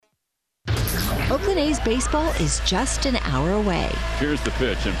Oakland A's baseball is just an hour away. Here's the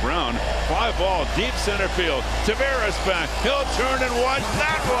pitch, and Brown, fly ball, deep center field. Tavares back. He'll turn and watch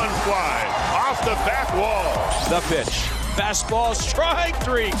that one fly off the back wall. The pitch. Fastball, strike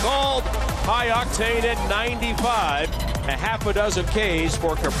three, called high octane at 95. A half a dozen Ks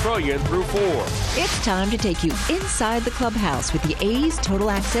for Caprillion through 4. It's time to take you inside the clubhouse with the A's Total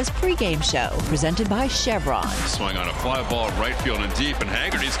Access pregame show, presented by Chevron. Swung on a fly ball right field and deep, and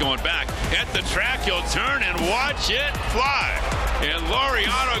Haggerty's going back. At the track, he'll turn and watch it fly. And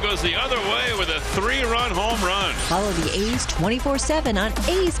Laureano goes the other way with a 3-run home run. Follow the A's 24/7 on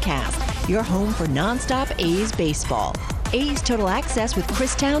A's Cast, your home for nonstop A's baseball. A's Total Access with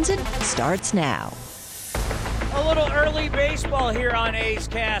Chris Townsend starts now. A little early baseball here on A's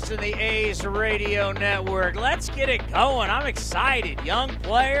Cast and the A's Radio Network. Let's get it going. I'm excited. Young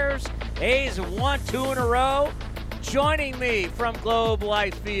players, A's have won 2 in a row. Joining me from Globe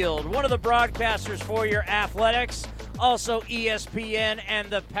Life Field, one of the broadcasters for your athletics, also ESPN and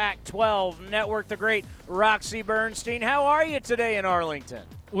the Pac-12 Network, the great Roxy Bernstein. How are you today in Arlington?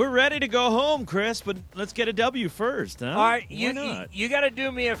 We're ready to go home, Chris, but let's get a W first, huh? All right, Why you got to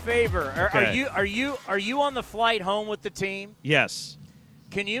do me a favor. Okay. Are you on the flight home with the team? Yes.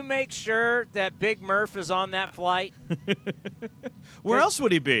 Can you make sure that Big Murph is on that flight? Where else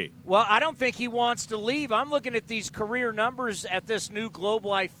would he be? Well, I don't think he wants to leave. I'm looking at these career numbers at this new Globe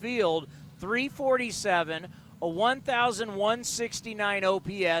Life Field: 347, a 1,169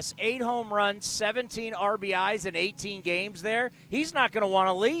 OPS, 8 home runs, 17 RBIs in 18 games there. He's not going to want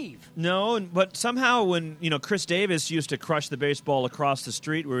to leave. No, but somehow when, Chris Davis used to crush the baseball across the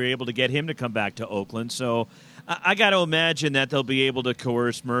street, we were able to get him to come back to Oakland. So I got to imagine that they'll be able to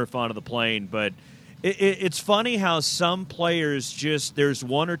coerce Murph onto the plane. But it's funny how some players there's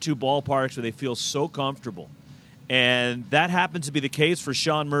 1 or 2 ballparks where they feel so comfortable. And that happens to be the case for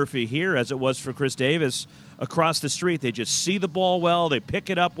Sean Murphy here, as it was for Chris Davis across the street. They just see the ball well. They pick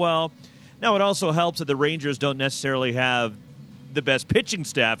it up well. Now, it also helps that the Rangers don't necessarily have the best pitching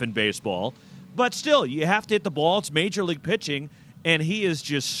staff in baseball. But still, you have to hit the ball. It's major league pitching, and he is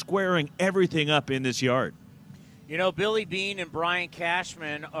just squaring everything up in this yard. Billy Beane and Brian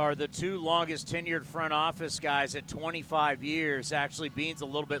Cashman are the 2 longest tenured front office guys at 25 years. Actually, Beane's a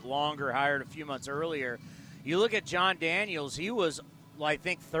little bit longer, hired a few months earlier. You look at John Daniels, he was, I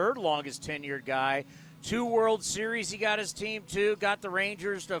think, 3rd longest tenured guy. 2 World Series he got his team to, got the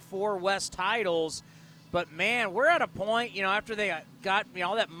Rangers to 4 West titles. But, man, we're at a point, after they got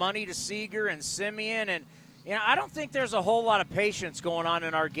all that money to Seager and Simeon, and I don't think there's a whole lot of patience going on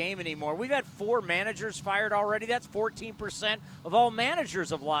in our game anymore. We've had 4 managers fired already. That's 14% of all managers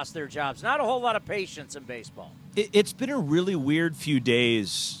have lost their jobs. Not a whole lot of patience in baseball. It's been a really weird few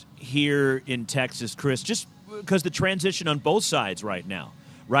days here in Texas, Chris, just because the transition on both sides right now,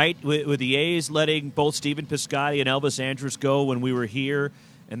 right? With the A's letting both Stephen Piscotty and Elvis Andrus go when we were here,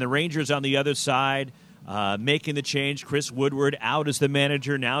 and the Rangers on the other side making the change. Chris Woodward out as the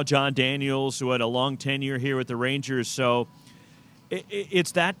manager. Now John Daniels, who had a long tenure here with the Rangers. So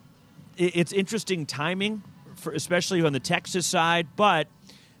it's interesting timing, especially on the Texas side, but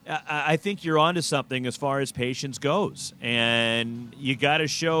I think you're onto something as far as patience goes. And you got to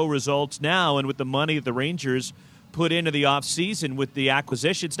show results now. And with the money that the Rangers put into the offseason with the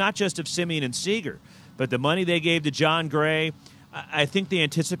acquisitions, not just of Simeon and Seager, but the money they gave to John Gray, I think they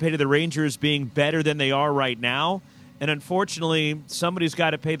anticipated the Rangers being better than they are right now. And unfortunately, somebody's got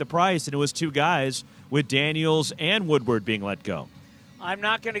to pay the price, and it was 2 guys with Daniels and Woodward being let go. I'm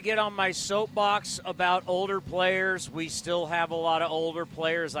not going to get on my soapbox about older players. We still have a lot of older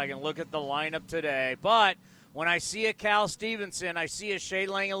players. I can look at the lineup today. But when I see a Cal Stevenson, I see a Shea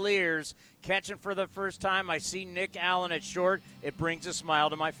Langoliers catching for the first time, I see Nick Allen at short, it brings a smile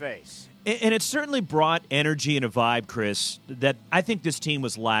to my face. And it certainly brought energy and a vibe, Chris, that I think this team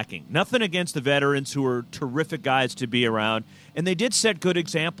was lacking. Nothing against the veterans, who are terrific guys to be around. And they did set good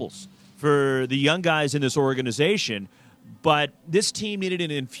examples for the young guys in this organization. But this team needed an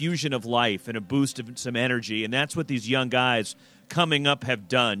infusion of life and a boost of some energy, and that's what these young guys coming up have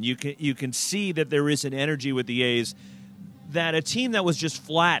done. You can see that there is an energy with the A's that a team that was just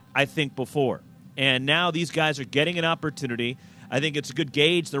flat, I think, before. And now these guys are getting an opportunity. I think it's a good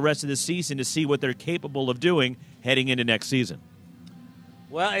gauge the rest of the season to see what they're capable of doing heading into next season.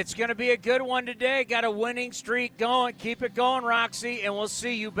 Well, it's going to be a good one today. Got a winning streak going. Keep it going, Roxy, and we'll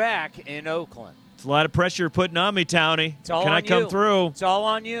see you back in Oakland. It's a lot of pressure putting on me, Townie. It's all Can on I come you. through? It's all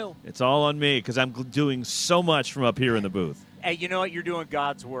on you. It's all on me because I'm doing so much from up here in the booth. Hey, you know what? You're doing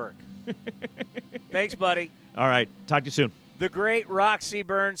God's work. Thanks, buddy. All right. Talk to you soon. The great Roxy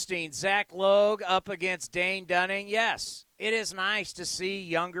Bernstein. Zach Logue up against Dane Dunning. Yes, it is nice to see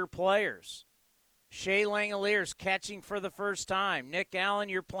younger players. Shea Langalier's catching for the first time. Nick Allen,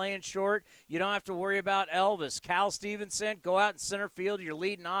 you're playing short. You don't have to worry about Elvis. Cal Stevenson, go out in center field. You're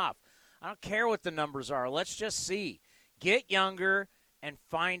leading off. I don't care what the numbers are. Let's just see. Get younger and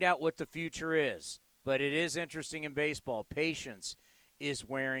find out what the future is. But it is interesting in baseball. Patience is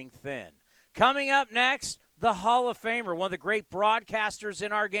wearing thin. Coming up next, the Hall of Famer, one of the great broadcasters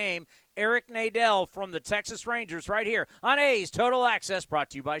in our game, Eric Nadel from the Texas Rangers, right here on A's Total Access, brought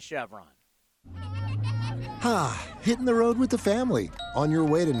to you by Chevron. Hitting the road with the family. On your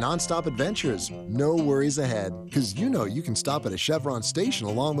way to nonstop adventures. No worries ahead, because you know you can stop at a Chevron station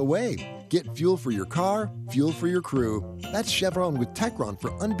along the way. Get fuel for your car, fuel for your crew. That's Chevron with Techron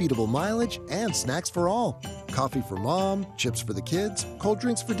for unbeatable mileage and snacks for all. Coffee for mom, chips for the kids, cold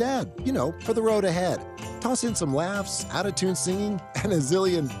drinks for dad. You know, for the road ahead. Toss in some laughs, out-of-tune singing, and a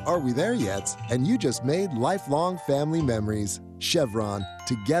zillion "Are we there yet?" And you just made lifelong family memories. Chevron,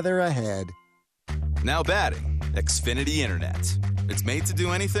 together ahead. Now batting, Xfinity Internet. It's made to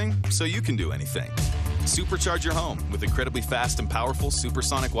do anything, so you can do anything. Supercharge your home with incredibly fast and powerful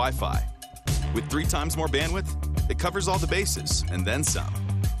supersonic Wi-Fi. With 3 times more bandwidth, it covers all the bases, and then some.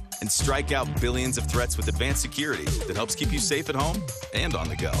 And strike out billions of threats with advanced security that helps keep you safe at home and on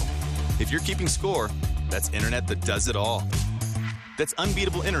the go. If you're keeping score, that's internet that does it all. That's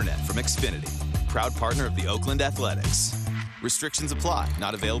unbeatable internet from Xfinity, proud partner of the Oakland Athletics. Restrictions apply,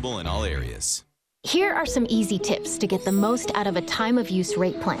 not available in all areas. Here are some easy tips to get the most out of a time-of-use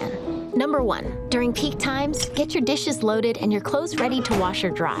rate plan. Number 1, during peak times, get your dishes loaded and your clothes ready to wash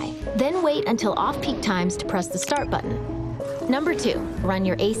or dry. Then wait until off-peak times to press the start button. Number 2, run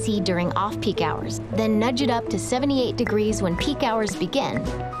your AC during off-peak hours. Then nudge it up to 78 degrees when peak hours begin.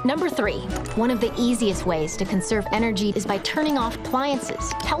 Number 3, one of the easiest ways to conserve energy is by turning off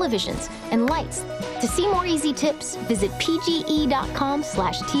appliances, televisions, and lights. To see more easy tips, visit pge.com/TOU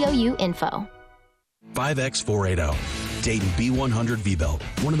info. 5X480. Dayton B100 V-Belt,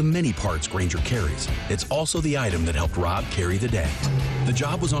 one of the many parts Grainger carries. It's also the item that helped Rob carry the day. The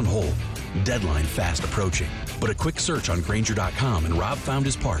job was on hold, deadline fast approaching, but a quick search on Grainger.com and Rob found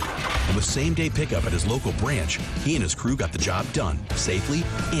his part. And with same-day pickup at his local branch, he and his crew got the job done, safely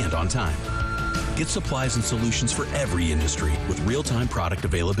and on time. Get supplies and solutions for every industry with real-time product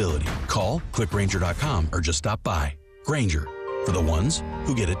availability. Call, click Grainger.com, or just stop by. Grainger, for the ones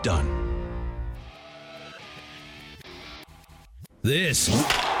who get it done. This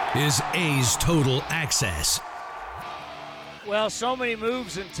is A's Total Access. Well, so many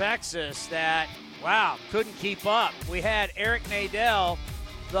moves in Texas that, wow, couldn't keep up. We had Eric Nadel,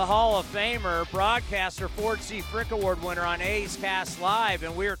 the Hall of Famer, broadcaster, Ford C. Frick Award winner on A's Cast Live,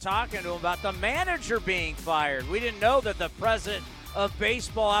 and we were talking to him about the manager being fired. We didn't know that the president of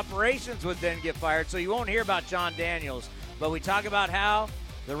baseball operations would then get fired, so you won't hear about John Daniels. But we talk about how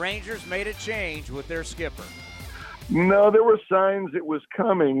the Rangers made a change with their skipper. No, there were signs it was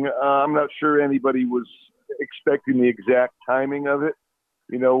coming. I'm not sure anybody was expecting the exact timing of it.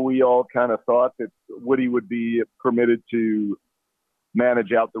 You know, we all kind of thought that Woody would be permitted to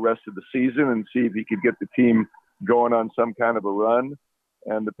manage out the rest of the season and see if he could get the team going on some kind of a run.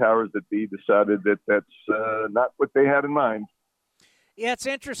 And the powers that be decided that that's not what they had in mind. Yeah, it's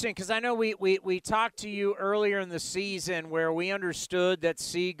interesting because I know we talked to you earlier in the season where we understood that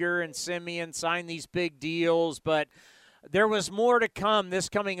Seager and Simeon signed these big deals, but there was more to come this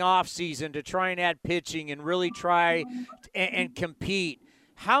coming off season to try and add pitching and really try and compete.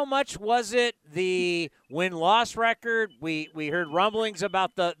 How much was it the win-loss record? We heard rumblings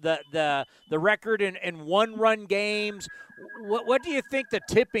about the record in one-run games. What do you think the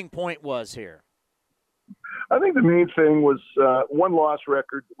tipping point was here? I think the main thing was one-loss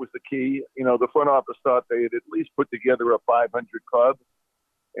record was the key. You know, the front office thought they had at least put together a 500 club.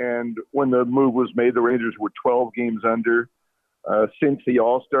 And when the move was made, the Rangers were 12 games under. Since the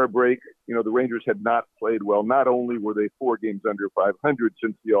All-Star break, you know, the Rangers had not played well. Not only were they 4 games under 500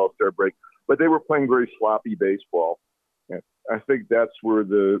 since the All-Star break, but they were playing very sloppy baseball. And I think that's where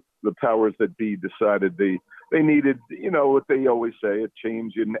the powers that be decided they needed, you know, what they always say, a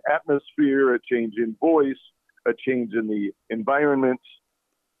change in atmosphere, a change in voice, a change in the environment.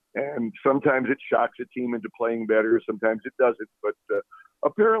 And sometimes it shocks a team into playing better. Sometimes it doesn't. But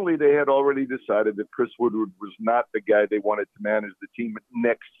apparently they had already decided that Chris Woodward was not the guy they wanted to manage the team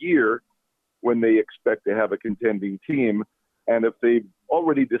next year when they expect to have a contending team. And if they've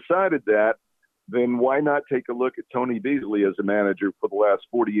already decided that, then why not take a look at Tony Beasley as a manager for the last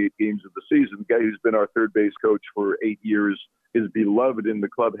 48 games of the season, the guy who's been our third base coach for 8 years, is beloved in the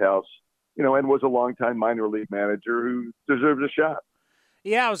clubhouse, you know, and was a longtime minor league manager who deserves a shot.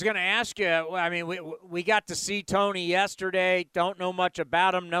 Yeah, I was going to ask you. I mean, we got to see Tony yesterday. Don't know much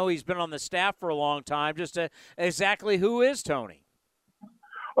about him. Know he's been on the staff for a long time. Just exactly who is Tony?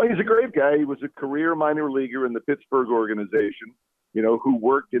 Well, he's a great guy. He was a career minor leaguer in the Pittsburgh organization, who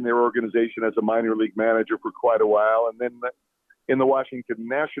worked in their organization as a minor league manager for quite a while, and then in the Washington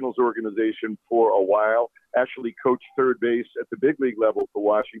Nationals organization for a while. Actually coached third base at the big league level for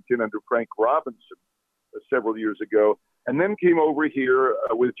Washington under Frank Robinson several years ago. And then came over here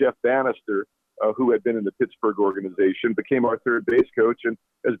with Jeff Bannister, who had been in the Pittsburgh organization, became our third base coach, and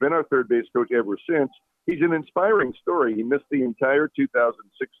has been our third base coach ever since. He's an inspiring story. He missed the entire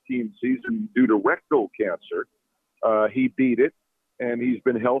 2016 season due to rectal cancer. He beat it, and he's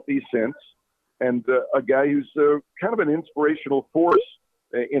been healthy since. And a guy who's kind of an inspirational force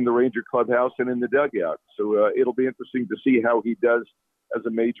in the Ranger clubhouse and in the dugout. So it'll be interesting to see how he does as a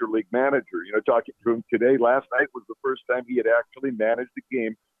major league manager. Talking to him today, last night was the first time he had actually managed a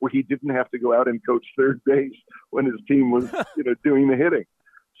game where he didn't have to go out and coach third base when his team was, doing the hitting.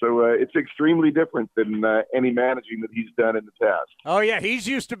 So it's extremely different than any managing that he's done in the past. Oh, yeah, he's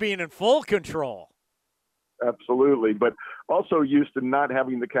used to being in full control. Absolutely, but also used to not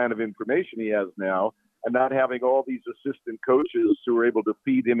having the kind of information he has now and not having all these assistant coaches who are able to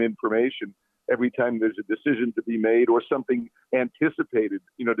feed him information every time there's a decision to be made or something anticipated,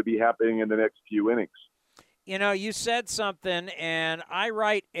 to be happening in the next few innings. You said something, and I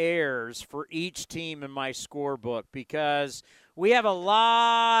write errors for each team in my scorebook because we have a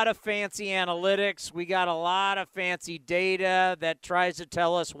lot of fancy analytics. We got a lot of fancy data that tries to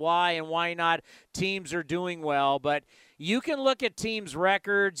tell us why and why not teams are doing well. But you can look at teams'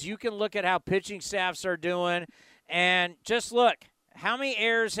 records. You can look at how pitching staffs are doing, and just look. How many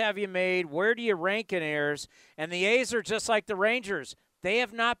errors have you made? Where do you rank in errors? And the A's are just like the Rangers. They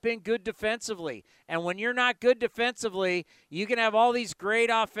have not been good defensively. And when you're not good defensively, you can have all these great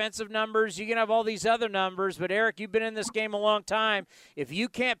offensive numbers. You can have all these other numbers. But, Eric, you've been in this game a long time. If you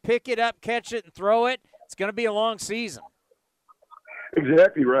can't pick it up, catch it, and throw it, it's going to be a long season.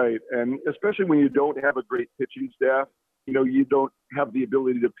 Exactly right. And especially when you don't have a great pitching staff, you don't have the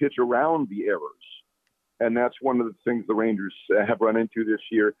ability to pitch around the errors. And that's one of the things the Rangers have run into this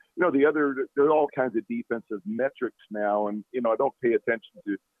year. There are all kinds of defensive metrics now, and, I don't pay attention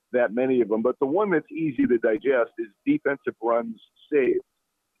to that many of them. But the one that's easy to digest is defensive runs saved.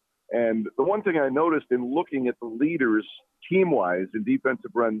 And the one thing I noticed in looking at the leaders team-wise in defensive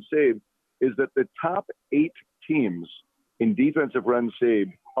runs saved is that the top 8 teams in defensive runs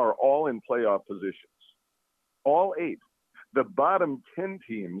saved are all in playoff positions. All 8. The bottom 10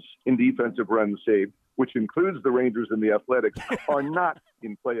 teams in defensive runs saved, which includes the Rangers and the Athletics, are not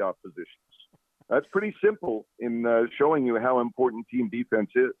in playoff positions. That's pretty simple in showing you how important team defense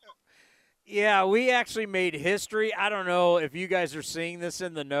is. Yeah, we actually made history. I don't know if you guys are seeing this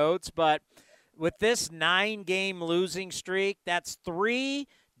in the notes, but with this 9-game losing streak, that's 3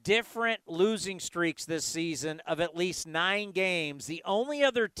 different losing streaks this season of at least 9 games. The only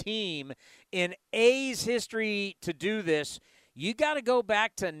other team in A's history to do this, you got to go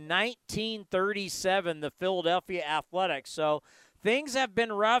back to 1937, the Philadelphia Athletics. So things have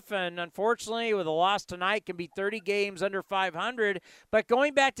been rough, and unfortunately, with a loss tonight, can be 30 games under 500. But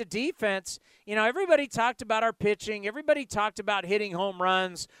going back to defense, everybody talked about our pitching. Everybody talked about hitting home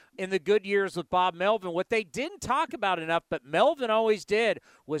runs in the good years with Bob Melvin. What they didn't talk about enough, but Melvin always did,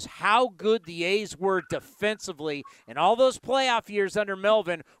 was how good the A's were defensively. And all those playoff years under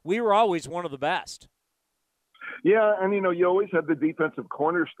Melvin, we were always one of the best. Yeah, and, you always have the defensive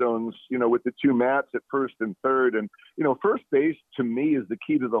cornerstones, with the 2 Matts at first and third. And, first base, to me, is the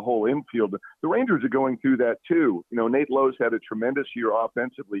key to the whole infield. The Rangers are going through that, too. Nate Lowe's had a tremendous year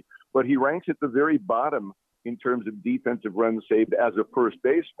offensively, but he ranks at the very bottom in terms of defensive runs saved as a first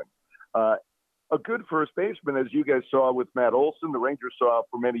baseman. A good first baseman, as you guys saw with Matt Olson, the Rangers saw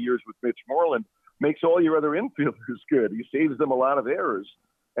for many years with Mitch Moreland, makes all your other infielders good. He saves them a lot of errors.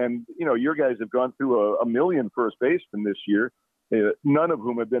 And, your guys have gone through a million first basemen this year, none of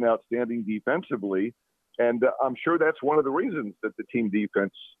whom have been outstanding defensively. And I'm sure that's one of the reasons that the team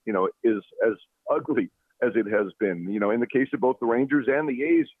defense, is as ugly as it has been. In the case of both the Rangers and the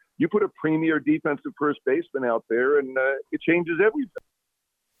A's, you put a premier defensive first baseman out there and it changes everything.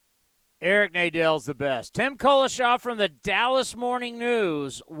 Eric Nadell's the best. Tim Koloshoff from the Dallas Morning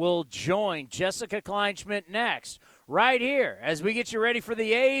News will join Jessica Kleinschmidt next, right here, as we get you ready for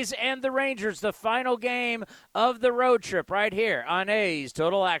the A's and the Rangers, the final game of the road trip, right here on A's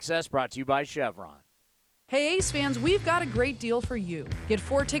Total Access, brought to you by Chevron. Hey A's fans, we've got a great deal for you. Get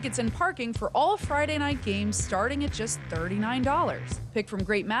 4 tickets and parking for all Friday night games starting at just $39. Pick from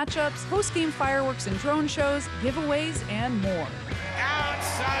great matchups, post-game fireworks and drone shows, giveaways, and more. Out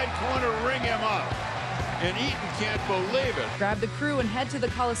side corner, ring him up. And Eaton can't believe it. Grab the crew and head to the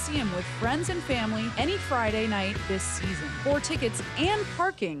Coliseum with friends and family any Friday night this season. 4 tickets and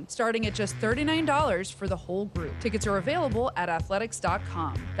parking starting at just $39 for the whole group. Tickets are available at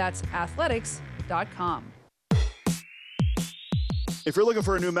athletics.com. That's athletics.com. If you're looking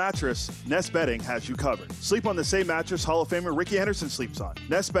for a new mattress, Nest Bedding has you covered. Sleep on the same mattress Hall of Famer Ricky Henderson sleeps on.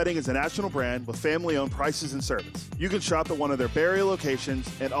 Nest Bedding is a national brand with family-owned prices and service. You can shop at one of their Barrie locations,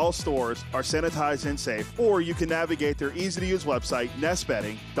 and all stores are sanitized and safe, or you can navigate their easy-to-use website,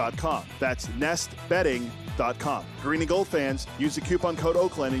 nestbedding.com. That's nestbedding.com. Green and gold fans, use the coupon code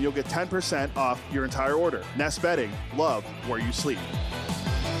Oakland and you'll get 10% off your entire order. Nest Bedding, love where you sleep.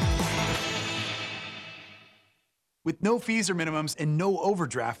 With no fees or minimums and no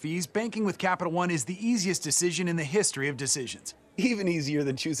overdraft fees, banking with Capital One is the easiest decision in the history of decisions. Even easier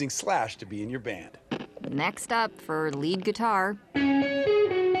than choosing Slash to be in your band. Next up for lead guitar.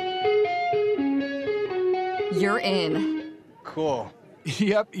 You're in. Cool.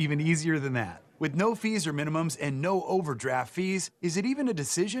 Yep, even easier than that. With no fees or minimums and no overdraft fees, is it even a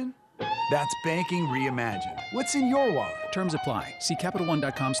decision? That's banking reimagined. What's in your wallet? Terms apply. See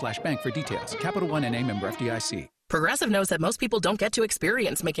CapitalOne.com/bank for details. Capital One N.A. member FDIC. Progressive knows that most people don't get to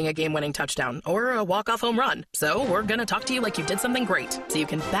experience making a game-winning touchdown or a walk-off home run. So we're going to talk to you like you did something great, so you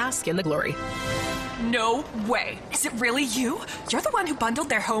can bask in the glory. No way. Is it really you? You're the one who bundled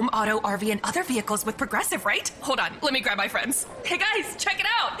their home, auto, RV, and other vehicles with Progressive, right? Hold on, let me grab my friends. Hey guys, check it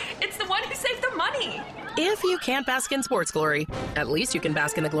out. It's the one who saved the money. If you can't bask in sports glory, at least you can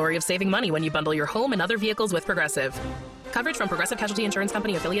bask in the glory of saving money when you bundle your home and other vehicles with Progressive. Coverage from Progressive Casualty Insurance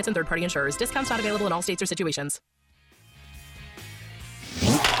Company, affiliates, and third-party insurers. Discounts not available in all states or situations.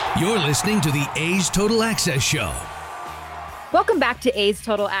 You're listening to the A's Total Access Show. Welcome back to A's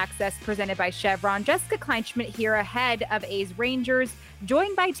Total Access, presented by Chevron. Jessica Kleinschmidt here ahead of A's Rangers,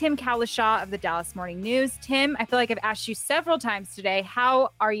 joined by Tim Kalashaw of the Dallas Morning News. Tim, I feel like I've asked you several times today.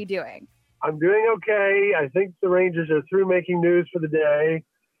 How are you doing? I'm doing okay. I think the Rangers are through making news for the day,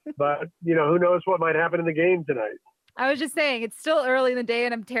 but, who knows what might happen in the game tonight. I was just saying, it's still early in the day,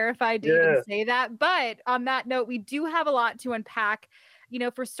 and I'm terrified to even say that. But on that note, we do have a lot to unpack.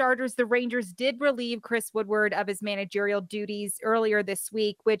 For starters, the Rangers did relieve Chris Woodward of his managerial duties earlier this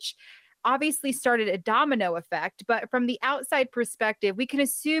week, which obviously started a domino effect. But from the outside perspective, we can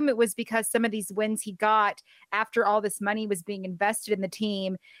assume it was because some of these wins he got after all this money was being invested in the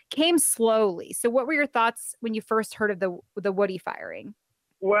team came slowly. So what were your thoughts when you first heard of the Woody firing?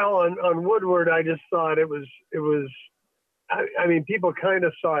 Well, on Woodward, I just thought it was. I mean, people kind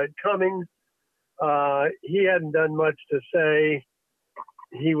of saw it coming. He hadn't done much to say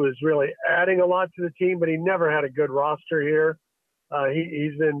he was really adding a lot to the team, but he never had a good roster here.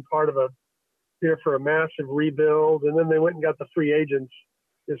 He's been part of here for a massive rebuild, and then they went and got the free agents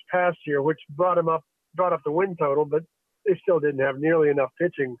this past year, which brought up the win total, but they still didn't have nearly enough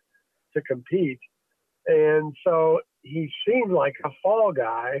pitching to compete. And so he seemed like a fall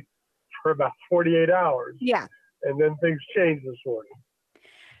guy for about 48 hours. Yeah. And then things changed this morning.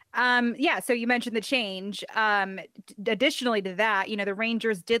 So you mentioned the change. Additionally to that, the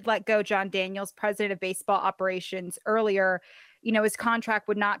Rangers did let go John Daniels, president of baseball operations, earlier. His contract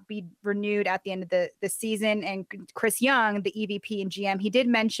would not be renewed at the end of the season. And Chris Young, the EVP and GM, he did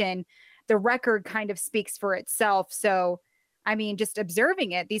mention the record kind of speaks for itself. So, I mean, just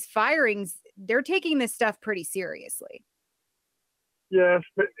observing it, these firings, they're taking this stuff pretty seriously. Yes,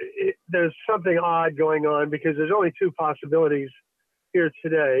 but there's something odd going on because there's only two possibilities here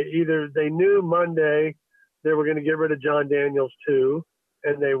today. Either they knew Monday they were going to get rid of John Daniels too,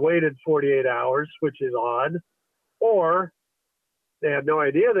 and they waited 48 hours, which is odd, or they had no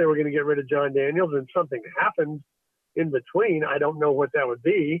idea they were going to get rid of John Daniels and something happened in between. I don't know what that would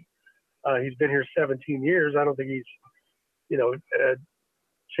be. He's been here 17 years. I don't think he's,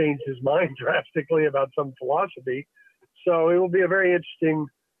 changed his mind drastically about some philosophy. So it'll be very interesting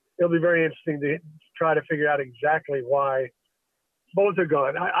to try to figure out exactly why both are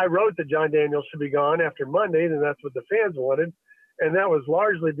gone. I wrote that John Daniels should be gone after Monday, and that's what the fans wanted. And that was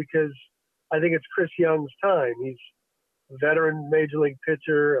largely because I think it's Chris Young's time. He's a veteran major league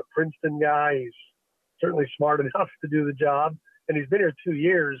pitcher, a Princeton guy. He's certainly smart enough to do the job. And he's been here 2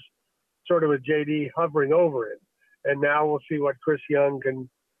 years, sort of with JD hovering over him. And now we'll see what Chris Young can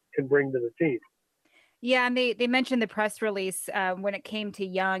bring to the team. Yeah, and they mentioned the press release when it came to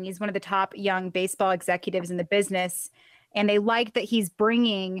Young. He's one of the top young baseball executives in the business, and they like that he's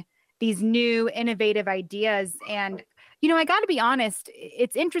bringing these new innovative ideas. And, I got to be honest,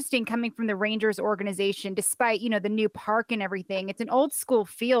 it's interesting coming from the Rangers organization, despite, the new park and everything. It's an old school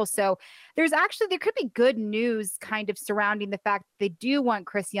feel. So there could be good news kind of surrounding the fact that they do want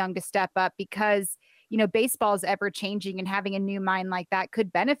Chris Young to step up because, baseball is ever changing and having a new mind like that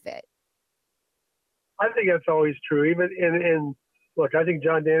could benefit. I think that's always true. Even in look, I think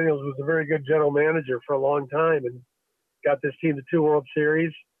John Daniels was a very good general manager for a long time and got this team to 2 World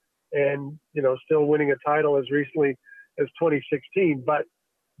Series and, still winning a title as recently as 2016. But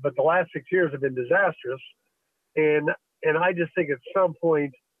the last 6 years have been disastrous. And I just think at some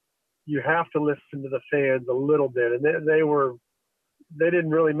point you have to listen to the fans a little bit. And they didn't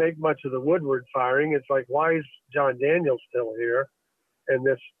really make much of the Woodward firing. It's like, why is John Daniels still here? And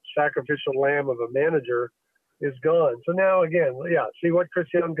this sacrificial lamb of a manager is gone. So now again, see what Chris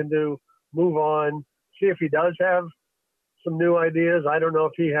Young can do, move on, see if he does have some new ideas. I don't know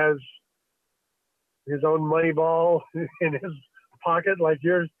if he has his own money ball in his pocket like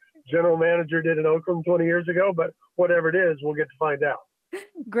your general manager did in Oakland 20 years ago, but whatever it is, we'll get to find out.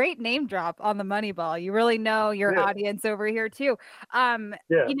 Great name drop on the Moneyball. You really know your audience over here too. And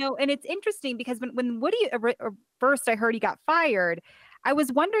it's interesting because when Woody first I heard he got fired, I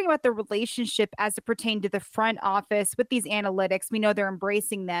was wondering about the relationship as it pertained to the front office with these analytics. We know they're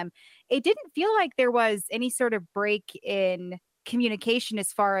embracing them. It didn't feel like there was any sort of break in communication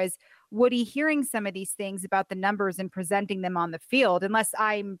as far as Woody hearing some of these things about the numbers and presenting them on the field, unless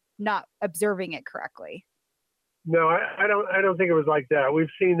I'm not observing it correctly. No, I don't think it was like that. We've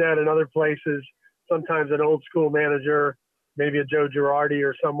seen that in other places. Sometimes an old school manager, maybe a Joe Girardi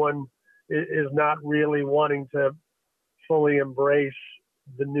or someone, is not really wanting to fully embrace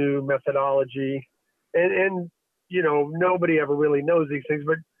the new methodology. And nobody ever really knows these things,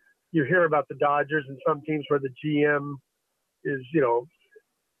 but you hear about the Dodgers and some teams where the GM is,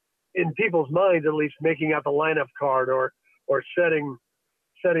 in people's minds at least, making out the lineup card or setting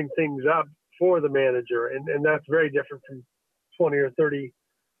things up for the manager. And that's very different from 20 or 30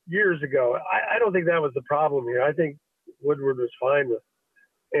 years ago. I don't think that was the problem here. I think Woodward was fine with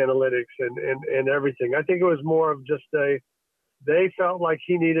analytics and everything. I think it was more of just they felt like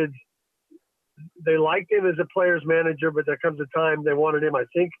they liked him as a player's manager, but there comes a time they wanted him, I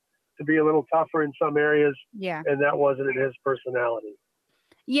think, to be a little tougher in some areas. Yeah. And that wasn't in his personality.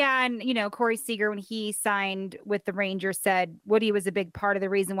 Yeah. And, Corey Seager, when he signed with the Rangers, said Woody was a big part of the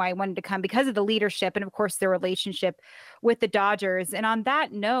reason why he wanted to come because of the leadership and, of course, their relationship with the Dodgers. And on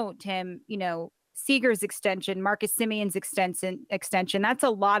that note, Tim, Seager's extension, Marcus Semion's extension, that's a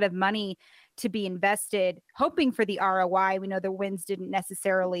lot of money to be invested, hoping for the ROI. We know the wins didn't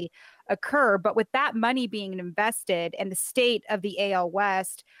necessarily occur, but with that money being invested and the state of the AL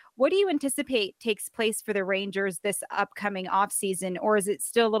West, what do you anticipate takes place for the Rangers this upcoming offseason, or is it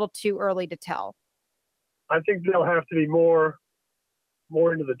still a little too early to tell? I think they'll have to be more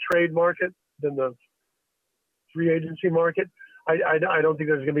into the trade market than the free agency market. I don't think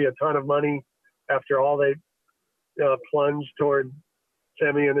there's going to be a ton of money after all they plunged toward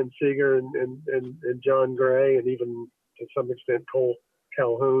Semien and Seager and John Gray and even to some extent Cole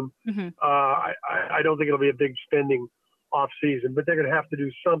Calhoun. Mm-hmm. I don't think it'll be a big spending off season, but they're going to have to do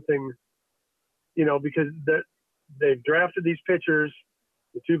something, because they've drafted these pitchers,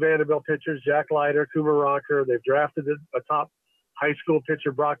 the 2 Vanderbilt pitchers, Jack Leiter, Kumar Rocker. They've drafted a top high school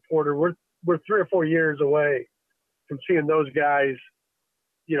pitcher, Brock Porter. We're 3 or 4 years away from seeing those guys,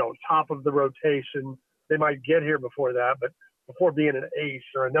 top of the rotation. They might get here before that, but before being an ace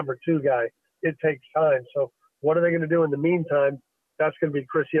or a number 2 guy, it takes time. So what are they going to do in the meantime? That's going to be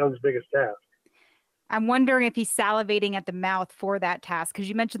Chris Young's biggest task. I'm wondering if he's salivating at the mouth for that task, because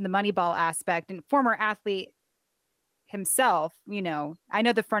you mentioned the Moneyball aspect and former athlete himself. I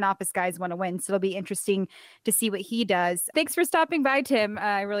know the front office guys want to win, so it'll be interesting to see what he does. Thanks for stopping by, Tim.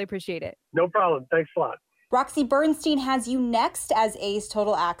 I really appreciate it. No problem. Thanks a lot. Roxy Bernstein has you next as A's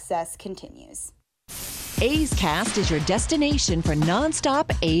Total Access continues. A's Cast is your destination for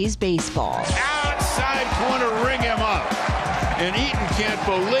nonstop A's baseball. Outside corner, ring him up. And Eaton can't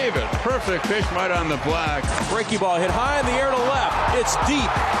believe it. Perfect pitch right on the black. Breaky ball hit high in the air to left. It's deep.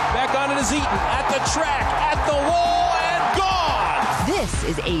 Back on it is Eaton. At the track, at the wall, and gone! This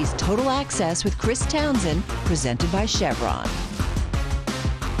is A's Total Access with Chris Townsend, presented by Chevron.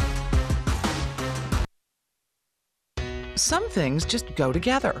 Some things just go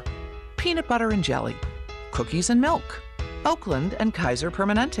together. Peanut butter and jelly. Cookies and milk. Oakland and Kaiser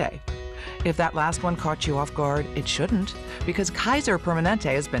Permanente. If that last one caught you off guard, it shouldn't, because Kaiser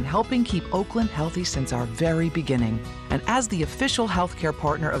Permanente has been helping keep Oakland healthy since our very beginning. And as the official healthcare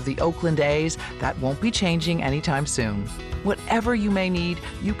partner of the Oakland A's, that won't be changing anytime soon. Whatever you may need,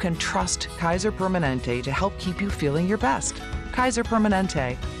 you can trust Kaiser Permanente to help keep you feeling your best. Kaiser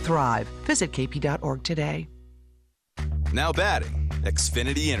Permanente. Thrive. Visit kp.org today. Now batting,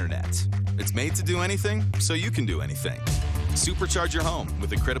 Xfinity Internet. It's made to do anything, so you can do anything. Supercharge your home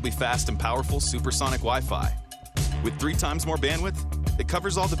with incredibly fast and powerful supersonic Wi-Fi. With 3 times more bandwidth, it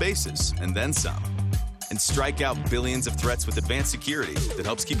covers all the bases and then some. And strike out billions of threats with advanced security that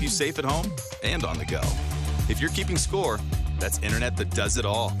helps keep you safe at home and on the go. If you're keeping score, that's internet that does it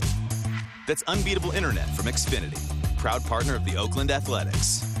all. That's unbeatable internet from Xfinity, proud partner of the Oakland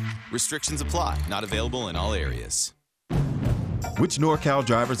Athletics. Restrictions apply, not available in all areas. Which NorCal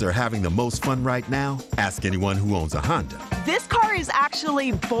drivers are having the most fun right now? Ask anyone who owns a Honda. This car is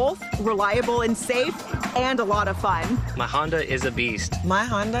actually both reliable and safe and a lot of fun. My Honda is a beast. My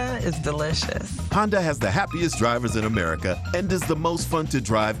Honda is delicious. Honda has the happiest drivers in America and is the most fun to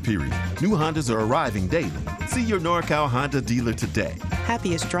drive, period. New Hondas are arriving daily. See your NorCal Honda dealer today.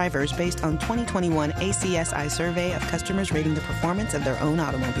 Happiest drivers based on 2021 ACSI survey of customers rating the performance of their own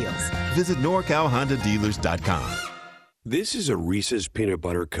automobiles. Visit NorCalHondaDealers.com. This is a Reese's Peanut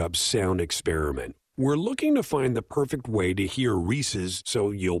Butter Cup sound experiment. We're looking to find the perfect way to hear Reese's so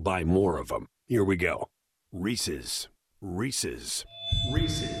you'll buy more of them. Here we go. Reese's, Reese's,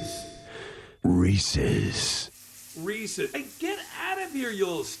 Reese's, Reese's, Reese's. Hey, get out of here, you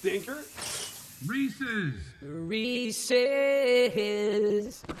little stinker. Reese's. Reese's.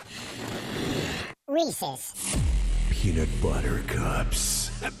 Reese's. Peanut Butter Cups.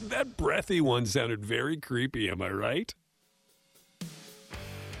 That breathy one sounded very creepy, am I right?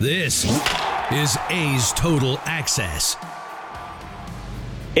 This is A's Total Access.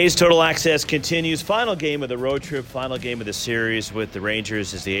 A's Total Access continues. Final game of the road trip, final game of the series with the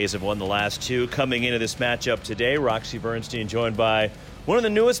Rangers as the A's have won the last 2. Coming into this matchup today, Roxy Bernstein joined by one of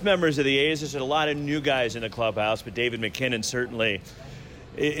the newest members of the A's. There's a lot of new guys in the clubhouse, but David McKinnon certainly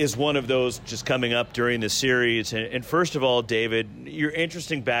is one of those just coming up during the series. And first of all, David, your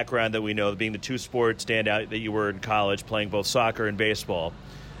interesting background that we know, being the 2 sports standout that you were in college, playing both soccer and baseball.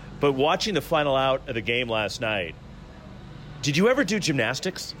 But watching the final out of the game last night, did you ever do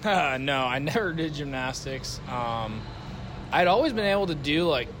gymnastics? No, I never did gymnastics. I'd always been able to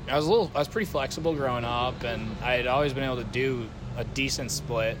do, I was pretty flexible growing up, and I had always been able to do a decent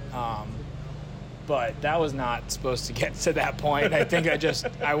split. But that was not supposed to get to that point. I think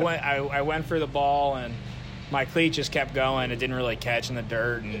I went for the ball, and my cleat just kept going. It didn't really catch in the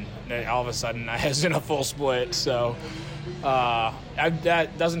dirt, and all of a sudden I was in a full split. So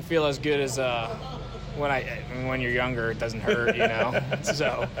that doesn't feel as good as when you're younger. It doesn't hurt, you know.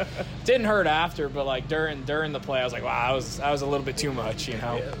 So it didn't hurt after, but during the play, I was like, wow, I was a little bit too much, you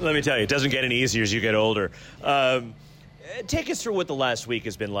know. Let me tell you, it doesn't get any easier as you get older. Take us through what the last week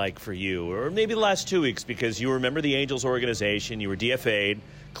has been like for you, or maybe the last 2 weeks, because you remember the Angels organization, you were DFA'd,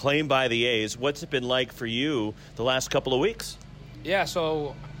 claimed by the A's. What's it been like for you the last couple of weeks? Yeah,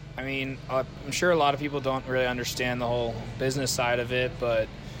 so, I mean, I'm sure a lot of people don't really understand the whole business side of it, but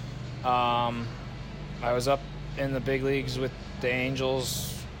I was up in the big leagues with the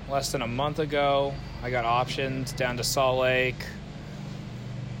Angels less than a month ago. I got optioned down to Salt Lake.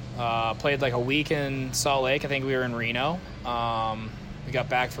 Played a week in Salt Lake. I think we were in Reno. We got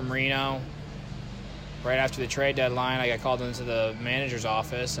back from Reno. Right after the trade deadline, I got called into the manager's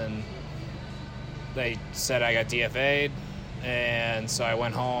office, and they said I got DFA'd. And so I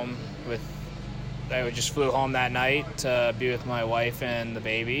went home I just flew home that night to be with my wife and the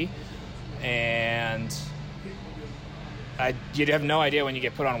baby. And you'd have no idea when you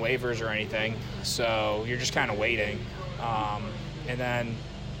get put on waivers or anything. So you're just kind of waiting. And then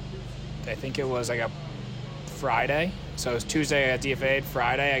I think it was Friday. So it was Tuesday I got DFA'd.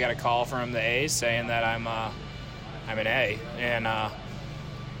 Friday I got a call from the A's saying that I'm an A, and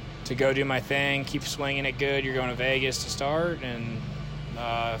to go do my thing, keep swinging it good. You're going to Vegas to start, and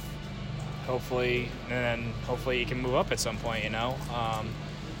hopefully you can move up at some point, you know.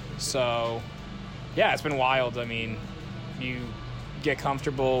 So yeah, it's been wild. I mean, you get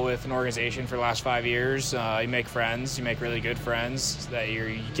comfortable with an organization for the last 5 years. You make friends. You make really good friends that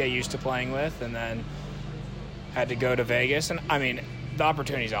you get used to playing with, and then had to go to Vegas. And, I mean, the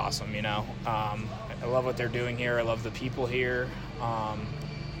opportunity's awesome, you know. I love what they're doing here. I love the people here.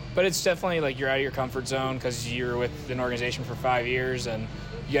 But it's definitely you're out of your comfort zone because you're with an organization for 5 years, and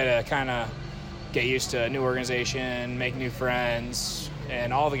you got to kind of get used to a new organization, make new friends.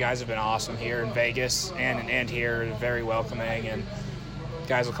 And all the guys have been awesome here in Vegas and here, very welcoming. And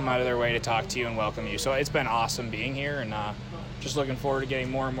guys will come out of their way to talk to you and welcome you. So it's been awesome being here, and just looking forward to getting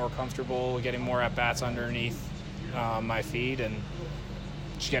more and more comfortable, getting more at-bats underneath my feet, and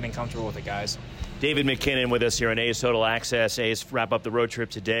just getting comfortable with the guys. David McKinnon with us here on A's Total Access. A's wrap up the road trip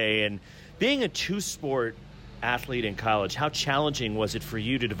today. And being a two-sport athlete in college, how challenging was it for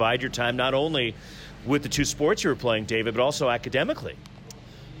you to divide your time not only with the two sports you were playing, David, but also academically?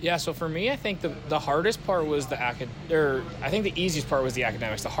 Yeah, so for me, I think the hardest part was I think the easiest part was the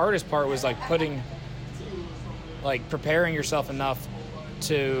academics. The hardest part was preparing yourself enough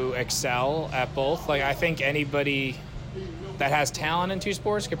to excel at both. I think anybody that has talent in two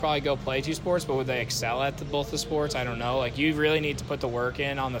sports could probably go play two sports, but would they excel at both the sports? I don't know. You really need to put the work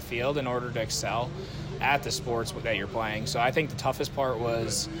in on the field in order to excel at the sports that you're playing. So I think the toughest part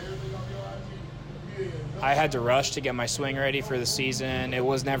was I had to rush to get my swing ready for the season. It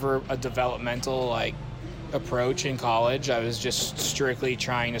was never a developmental approach in college. I was just strictly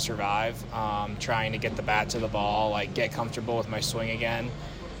trying to survive, trying to get the bat to the ball, get comfortable with my swing again.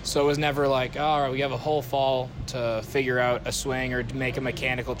 So it was never all right, we have a whole fall to figure out a swing or to make a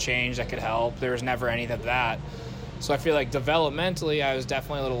mechanical change that could help. There was never any of that. So I feel developmentally, I was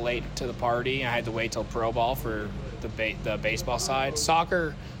definitely a little late to the party. I had to wait till pro ball for the baseball side.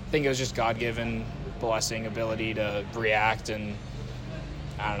 Soccer, I think it was just God-given blessing, ability to react and,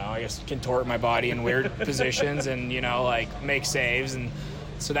 I don't know, I guess contort my body in weird positions and, make saves. And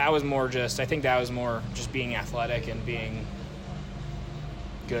so that was more just being athletic and being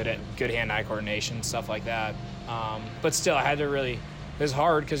good at good hand-eye coordination, stuff like that. But still, I had to it was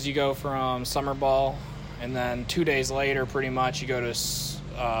hard because you go from summer ball and then 2 days later, pretty much, you go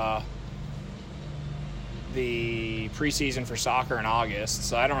to the preseason for soccer in August.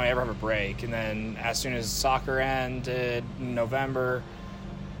 So I don't really ever have a break. And then as soon as soccer ended in November,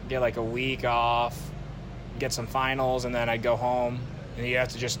 get a week off, get some finals, and then I'd go home. And you have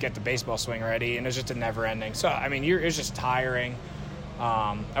to just get the baseball swing ready, and it's just a never-ending. So, it's just tiring.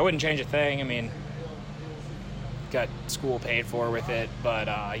 I wouldn't change a thing. Got school paid for with it, but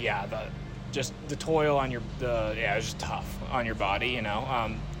the toil on it was just tough on your body,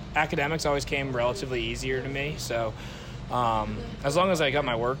 Academics always came relatively easier to me, so as long as I got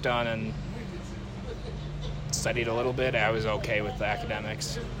my work done and studied a little bit, I was okay with the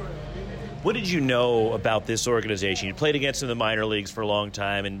academics. What did you know about this organization? You played against them in the minor leagues for a long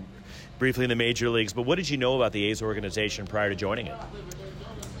time and briefly in the major leagues, but what did you know about the A's organization prior to joining it?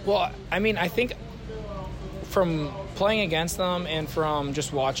 Well, I think from playing against them and from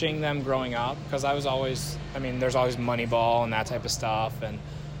just watching them growing up, because I was always, there's always Moneyball and that type of stuff, and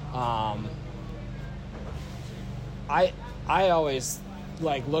I always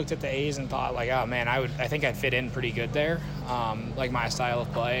looked at the A's and thought oh man, I think I'd fit in pretty good there, my style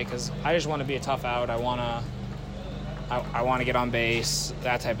of play, because I just want to be a tough out. I want to get on base,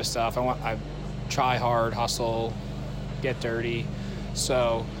 that type of stuff. I try hard, hustle, get dirty.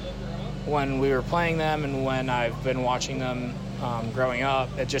 So when we were playing them and when I've been watching them growing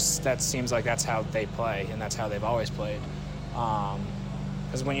up, that seems like that's how they play, and that's how they've always played.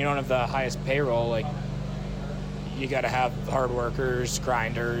 Because when you don't have the highest payroll, you got to have hard workers,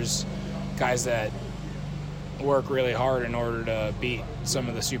 grinders, guys that work really hard in order to beat some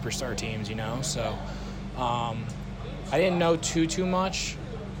of the superstar teams, So I didn't know too much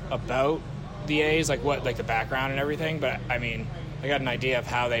about the A's, the background and everything, but I got an idea of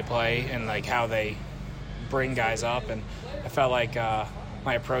how they play and how they bring guys up, and I felt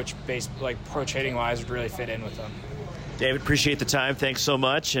my approach hitting wise would really fit in with them. David, appreciate the time. Thanks so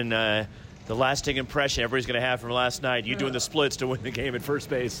much. And the lasting impression everybody's going to have from last night, you doing the splits to win the game at first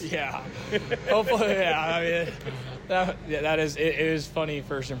base. Yeah. Hopefully, yeah. That is, it is funny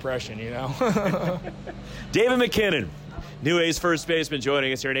first impression, David McKinnon, new A's first baseman,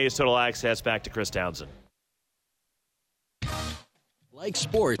 joining us here in A's Total Access. Back to Chris Townsend. Like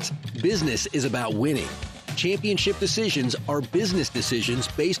sports, business is about winning. Championship decisions are business decisions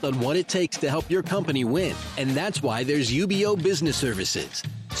based on what it takes to help your company win. And that's why there's UBO Business Services,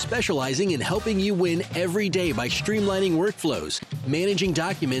 specializing in helping you win every day by streamlining workflows, managing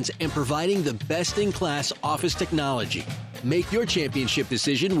documents, and providing the best-in-class office technology. Make your championship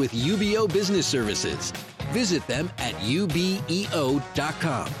decision with UBO Business Services. Visit them at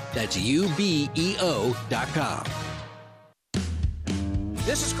ubeo.com. That's ubeo.com.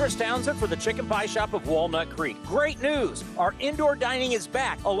 This is Chris Townsend for the Chicken Pie Shop of Walnut Creek. Great news! Our indoor dining is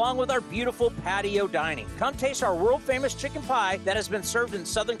back, along with our beautiful patio dining. Come taste our world-famous chicken pie that has been served in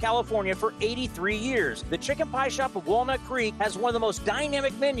Southern California for 83 years. The Chicken Pie Shop of Walnut Creek has one of the most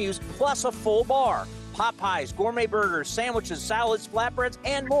dynamic menus, plus a full bar. Pot pies, gourmet burgers, sandwiches, salads, flatbreads,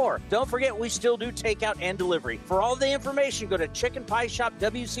 and more. Don't forget, we still do takeout and delivery. For all the information, go to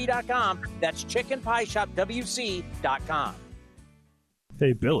chickenpieshopwc.com. That's chickenpieshopwc.com.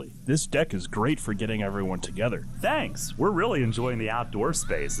 Hey, Billy, this deck is great for getting everyone together. Thanks. We're really enjoying the outdoor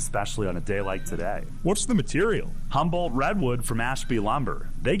space, especially on a day like today. What's the material? Humboldt Redwood from Ashby Lumber.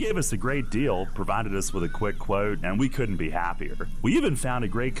 They gave us a great deal, provided us with a quick quote, and we couldn't be happier. We even found a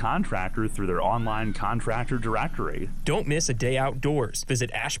great contractor through their online contractor directory. Don't miss a day outdoors. Visit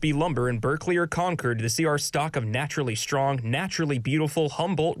Ashby Lumber in Berkeley or Concord to see our stock of naturally strong, naturally beautiful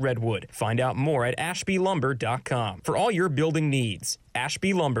Humboldt Redwood. Find out more at ashbylumber.com for all your building needs.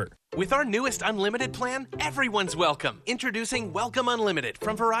 Ashby Lumber. With our newest unlimited plan, everyone's welcome. Introducing Welcome Unlimited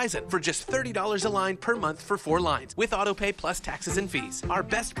from Verizon for just $30 a line per month for 4 lines with autopay plus taxes and fees. Our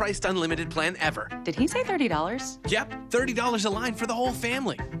best priced unlimited plan ever. Did he say $30? Yep, $30 a line for the whole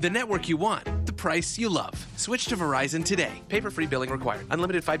family. The network you want, the price you love. Switch to Verizon today. Paper-free billing required.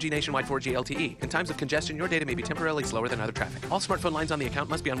 Unlimited 5G nationwide 4G LTE. In times of congestion, your data may be temporarily slower than other traffic. All smartphone lines on the account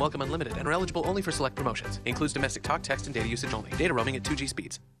must be on Welcome Unlimited and are eligible only for select promotions. Includes domestic talk, text, and data usage only. Data roaming at 2G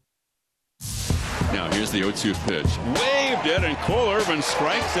speeds. Now here's the 0-2 pitch. Waved it, and Cole Irvin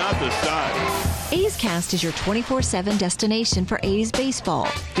strikes out the side. A's Cast is your 24/7 destination for A's baseball.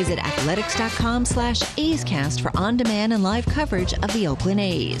 Visit athletics.com/A's Cast for on-demand and live coverage of the Oakland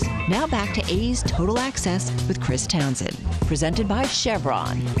A's. Now back to A's Total Access with Chris Townsend. Presented by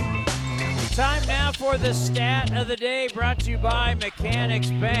Chevron. Time now for the stat of the day, brought to you by Mechanics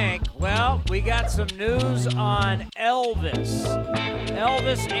Bank. Well, we got some news on Elvis.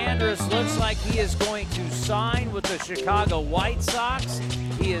 Elvis Andrus looks like he is going to sign with the Chicago White Sox.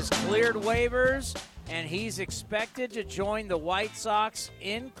 He has cleared waivers, and he's expected to join the White Sox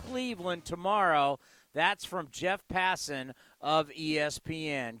in Cleveland tomorrow. That's from Jeff Passan of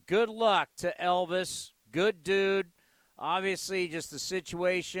ESPN. Good luck to Elvis. Good dude. Obviously, just the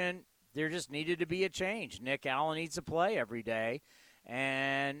situation, there just needed to be a change. Nick Allen needs to play every day.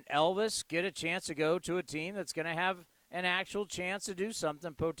 And Elvis get a chance to go to a team that's going to have an actual chance to do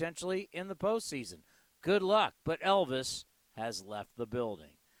something potentially in the postseason. Good luck. But Elvis has left the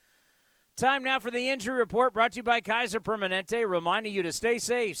building. Time now for the injury report, brought to you by Kaiser Permanente, reminding you to stay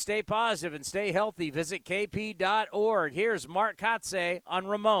safe, stay positive, and stay healthy. Visit kp.org. Here's Mark Kotze on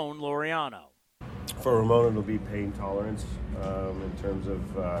Ramon Laureano. For Ramon, it'll be pain tolerance in terms of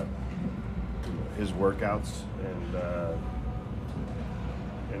his workouts,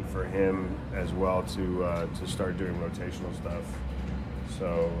 and for him as well to start doing rotational stuff.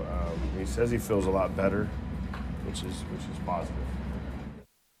 So he says he feels a lot better, which is positive.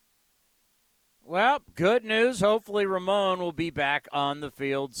 Well, good news. Hopefully Ramon will be back on the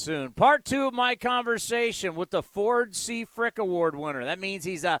field soon. Part 2 of my conversation with the Ford C. Frick Award winner. That means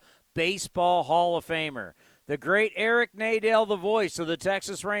he's a Baseball Hall of Famer. The great Eric Nadel, the voice of the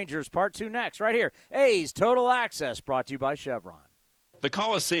Texas Rangers. Part 2 next, right here. A's Total Access, brought to you by Chevron. The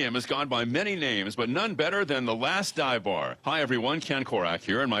Coliseum has gone by many names, but none better than the Last Dive Bar. Hi, everyone. Ken Korak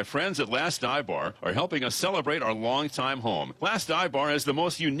here, and my friends at Last Dive Bar are helping us celebrate our longtime home. Last Dive Bar has the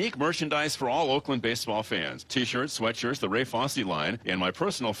most unique merchandise for all Oakland baseball fans. T-shirts, sweatshirts, the Ray Fosse line, and my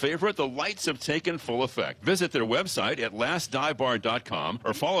personal favorite, the lights have taken full effect. Visit their website at lastdivebar.com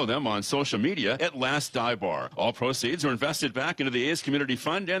or follow them on social media at Last Dive Bar. All proceeds are invested back into the A's Community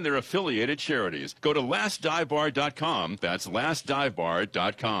Fund and their affiliated charities. Go to lastdivebar.com. That's lastdivebar.com.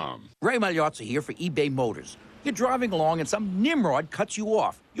 Ray Magliozzi here for eBay Motors. You're driving along and some nimrod cuts you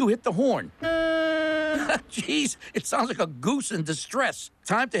off. You hit the horn. Jeez, it sounds like a goose in distress.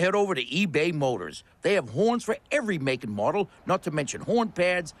 Time to head over to eBay Motors. They have horns for every make and model, not to mention horn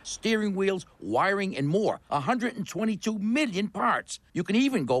pads, steering wheels, wiring, and more. 122 million parts. You can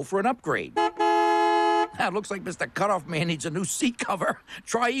even go for an upgrade. That looks like Mr. Cutoff Man needs a new seat cover.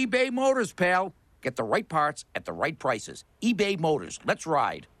 Try eBay Motors, pal. Get the right parts at the right prices. eBay Motors. Let's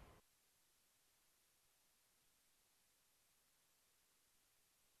ride.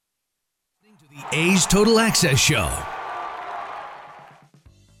 The A's Total Access Show.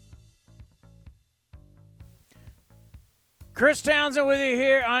 Chris Townsend with you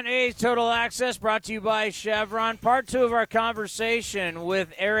here on A's Total Access, brought to you by Chevron. Part 2 of our conversation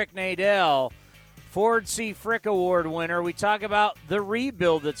with Eric Nadel, Ford C. Frick Award winner. We talk about the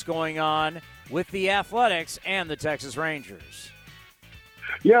rebuild that's going on with the Athletics and the Texas Rangers.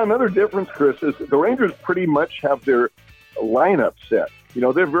 Yeah, another difference, Chris, is the Rangers pretty much have their lineup set.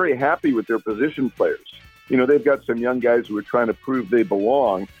 they're very happy with their position players. They've got some young guys who are trying to prove they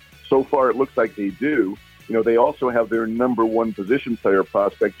belong. So far, it looks like they do. They also have their number one position player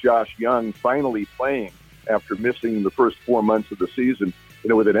prospect, Josh Young, finally playing after missing the first 4 months of the season,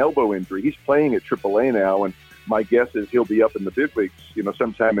 with an elbow injury. He's playing at AAA now, and my guess is he'll be up in the big leagues,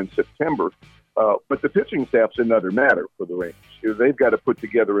 sometime in September. But the pitching staff's another matter for the Rangers. They've got to put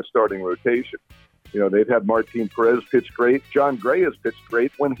together a starting rotation. They've had Martin Perez pitch great. John Gray has pitched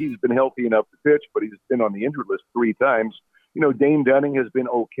great when he's been healthy enough to pitch, but he's been on the injured list 3 times. Dane Dunning has been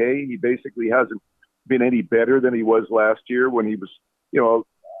okay. He basically hasn't been any better than he was last year when he was,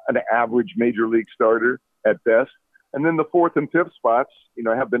 an average major league starter at best. And then the 4th and 5th spots,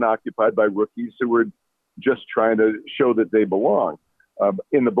 have been occupied by rookies who are just trying to show that they belong.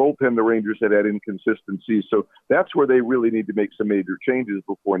 In the bullpen, the Rangers had inconsistencies. So that's where they really need to make some major changes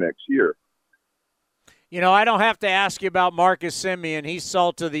before next year. I don't have to ask you about Marcus Semien. He's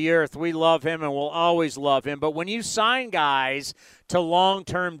salt of the earth. We love him and we'll always love him. But when you sign guys to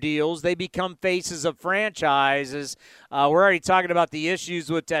long-term deals, they become faces of franchises. We're already talking about the issues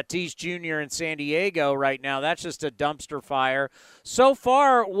with Tatis Jr. in San Diego right now. That's just a dumpster fire. So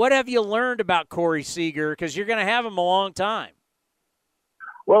far, what have you learned about Corey Seager? Because you're going to have him a long time.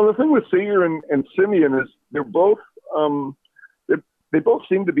 Well, the thing with Seager and Semien is they're both they both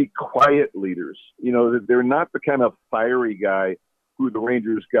seem to be quiet leaders. They're not the kind of fiery guy who the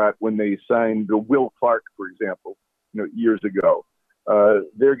Rangers got when they signed Will Clark, for example, years ago.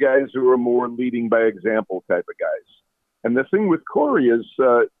 They're guys who are more leading by example type of guys. And the thing with Corey is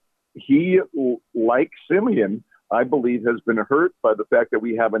he, like Semien, I believe, has been hurt by the fact that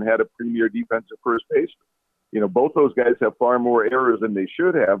we haven't had a premier defensive first baseman. Both those guys have far more errors than they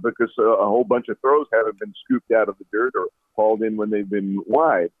should have because a whole bunch of throws haven't been scooped out of the dirt or hauled in when they've been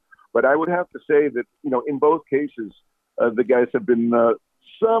wide. But I would have to say that, in both cases, the guys have been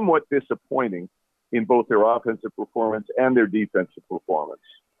somewhat disappointing in both their offensive performance and their defensive performance.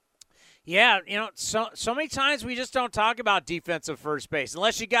 Yeah, so many times we just don't talk about defensive first base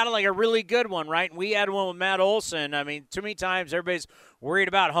unless you got a really good one, right? And we had one with Matt Olson. I mean, too many times everybody's worried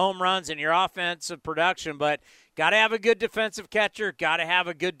about home runs and your offensive production, but got to have a good defensive catcher, got to have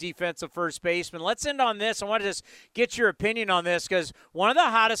a good defensive first baseman. Let's end on this. I want to just get your opinion on this because one of the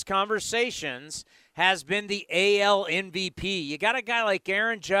hottest conversations has been the AL MVP. You got a guy like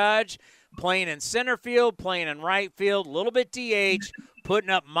Aaron Judge playing in center field, playing in right field, a little bit DH, putting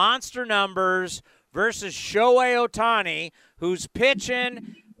up monster numbers versus Shohei Ohtani, who's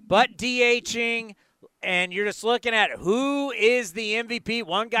pitching but DHing, and you're just looking at who is the MVP.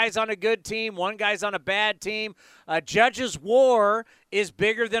 One guy's on a good team, one guy's on a bad team. Judge's WAR is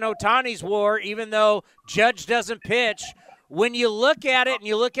bigger than Ohtani's WAR, even though Judge doesn't pitch. When you look at it and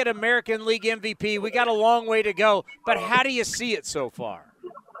you look at American League MVP, we got a long way to go, but how do you see it so far?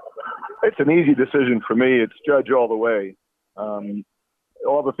 It's an easy decision for me. It's Judge all the way.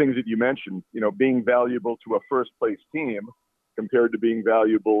 All the things that you mentioned, being valuable to a first-place team compared to being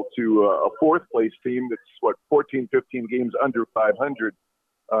valuable to a fourth-place team that's, 14, 15 games under 500.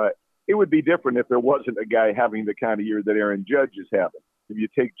 It would be different if there wasn't a guy having the kind of year that Aaron Judge is having. If you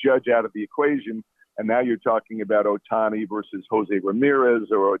take Judge out of the equation, and now you're talking about Ohtani versus Jose Ramirez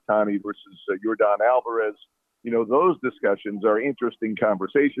or Ohtani versus Yordan Alvarez, those discussions are interesting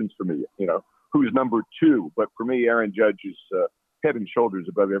conversations for me, who's number 2. But for me, Aaron Judge is head and shoulders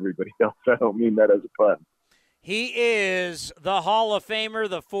above everybody else. I don't mean that as a pun. He is the Hall of Famer,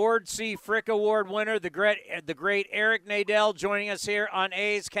 the Ford C. Frick Award winner, the great Eric Nadel joining us here on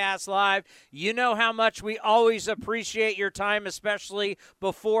A's Cast Live. You know how much we always appreciate your time, especially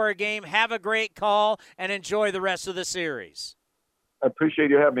before a game. Have a great call and enjoy the rest of the series. I appreciate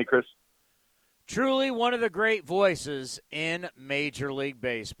you having me, Chris. Truly one of the great voices in Major League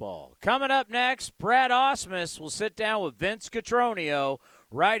Baseball. Coming up next, Brad Ausmus will sit down with Vince Cotroneo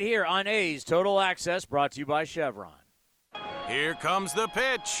right here on A's Total Access, brought to you by Chevron. Here comes the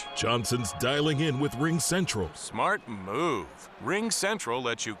pitch. Johnson's dialing in with Ring Central. Smart move. Ring Central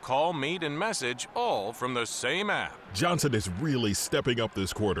lets you call, meet, and message all from the same app. Johnson is really stepping up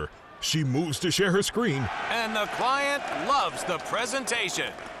this quarter. She moves to share her screen. And the client loves the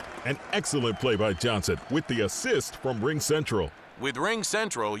presentation. An excellent play by Johnson with the assist from Ring Central. With Ring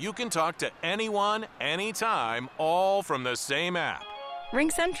Central, you can talk to anyone, anytime, all from the same app.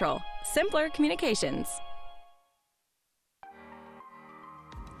 Ring Central. Simpler communications.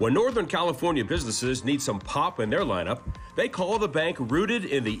 When Northern California businesses need some pop in their lineup, they call the bank rooted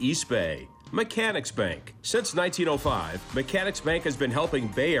in the East Bay. Mechanics Bank. Since 1905, Mechanics Bank has been helping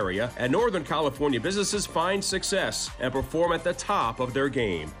Bay Area and Northern California businesses find success and perform at the top of their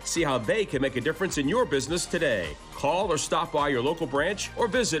game. See how they can make a difference in your business today. Call or stop by your local branch or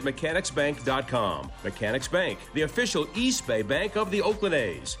visit mechanicsbank.com. Mechanics Bank, the official East Bay Bank of the Oakland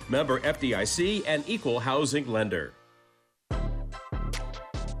A's. Member FDIC and equal housing lender.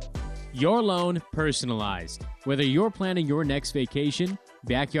 Your loan personalized. Whether you're planning your next vacation,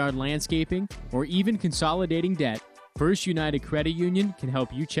 backyard landscaping, or even consolidating debt, First United Credit Union can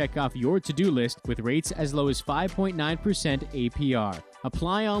help you check off your to-do list with rates as low as 5.9% APR.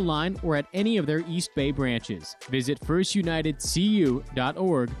 Apply online or at any of their East Bay branches. Visit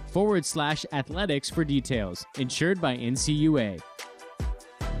firstunitedcu.org/athletics for details. Insured by NCUA.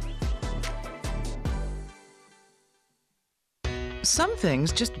 Some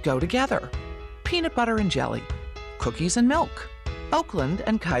things just go together. Peanut butter and jelly, cookies and milk, Oakland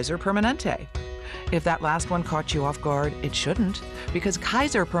and Kaiser Permanente. If that last one caught you off guard, it shouldn't, because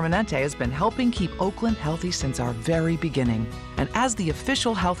Kaiser Permanente has been helping keep Oakland healthy since our very beginning. And as the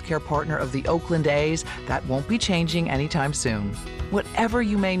official healthcare partner of the Oakland A's, that won't be changing anytime soon. Whatever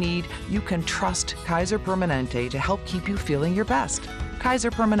you may need, you can trust Kaiser Permanente to help keep you feeling your best. Kaiser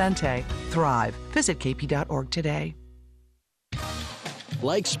Permanente. Thrive. Visit kp.org today.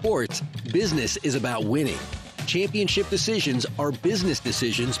 Like sports, business is about winning. Championship decisions are business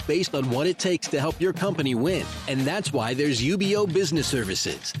decisions based on what it takes to help your company win. And that's why there's UBO Business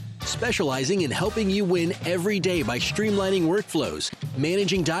Services, specializing in helping you win every day by streamlining workflows,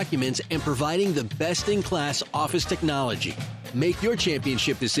 managing documents, and providing the best-in-class office technology. Make your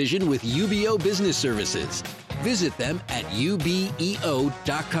championship decision with UBO Business Services. Visit them at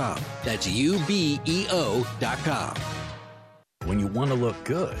ubeo.com. That's ubeo.com. When you want to look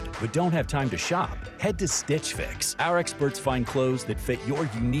good, but don't have time to shop, head to Stitch Fix. Our experts find clothes that fit your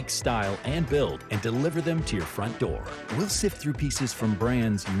unique style and build and deliver them to your front door. We'll sift through pieces from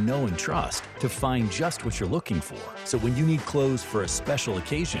brands you know and trust to find just what you're looking for. So when you need clothes for a special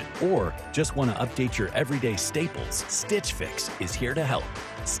occasion or just want to update your everyday staples, Stitch Fix is here to help.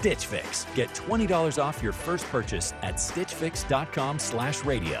 Stitch Fix. Get $20 off your first purchase at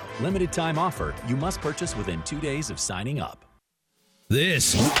stitchfix.com/radio. Limited time offer. You must purchase within 2 days of signing up.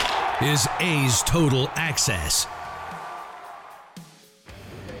 This is A's Total Access.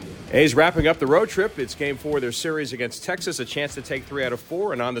 A's wrapping up the road trip. It's game 4 of their series against Texas, a chance to take 3 out of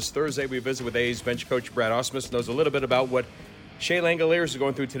 4. And on this Thursday, we visit with A's bench coach Brad Ausmus. Knows a little bit about what Shea Langoliers is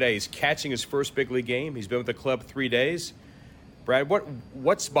going through today. He's catching his first big league game. He's been with the club 3 days. Brad,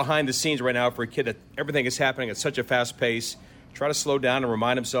 what's behind the scenes right now for a kid that everything is happening at such a fast pace? Try to slow down and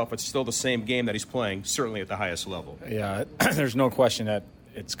remind himself it's still the same game that he's playing, certainly at the highest level. Yeah, there's no question that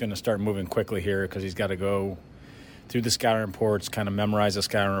it's going to start moving quickly here because he's got to go through the scouting reports, kind of memorize the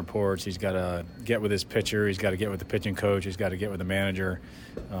scouting reports. He's got to get with his pitcher. He's got to get with the pitching coach. He's got to get with the manager.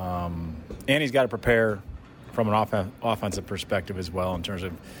 And he's got to prepare from an offensive perspective as well in terms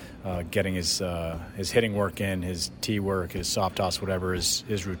of getting his hitting work in, his tee work, his soft toss, whatever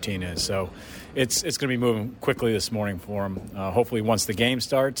his routine is. So it's going to be moving quickly this morning for him. Hopefully once the game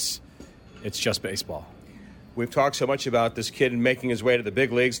starts, it's just baseball. We've talked so much about this kid making his way to the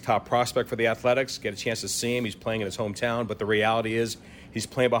big leagues, top prospect for the Athletics. Get a chance to see him. He's playing in his hometown, but the reality is he's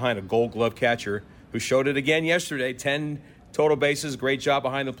playing behind a Gold Glove catcher who showed it again yesterday. 10 total bases, great job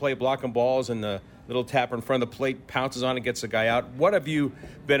behind the plate, blocking balls, and the little tapper in front of the plate, pounces on it, gets the guy out. What have you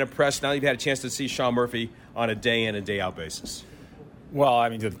been impressed now that you've had a chance to see Sean Murphy on a day-in and day-out basis? Well, I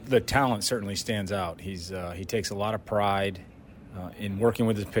mean, the talent certainly stands out. He takes a lot of pride in working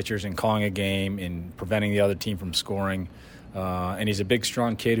with his pitchers and calling a game, in preventing the other team from scoring. And he's a big,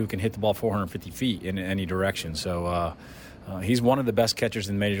 strong kid who can hit the ball 450 feet in any direction. So he's one of the best catchers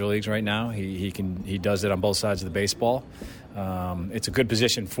in the major leagues right now. He does it on both sides of the baseball. It's a good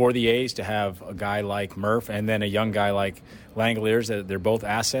position for the A's to have a guy like Murph and then a young guy like Langoliers. They're both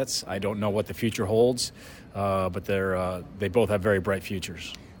assets. I don't know what the future holds, but they both have very bright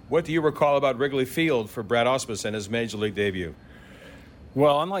futures. What do you recall about Wrigley Field for Brad Ausmus and his major league debut?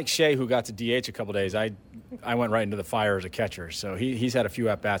 Well, unlike Shea, who got to DH a couple days, I went right into the fire as a catcher. So he's had a few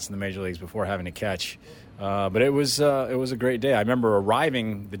at-bats in the major leagues before having to catch. But it was a great day. I remember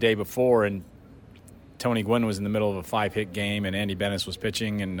arriving the day before, and Tony Gwynn was in the middle of a 5-hit game, and Andy Bennis was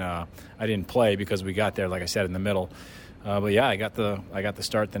pitching, and I didn't play because we got there, like I said, in the middle. But yeah, I got the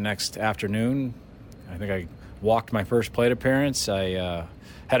start the next afternoon. I think I walked my first plate appearance. I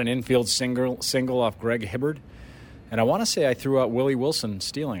had an infield single off Greg Hibbard. And I want to say I threw out Willie Wilson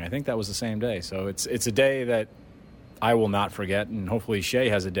stealing. I think that was the same day. So it's a day that I will not forget, and hopefully Shea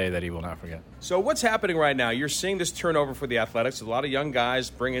has a day that he will not forget. So what's happening right now? You're seeing this turnover for the Athletics. A lot of young guys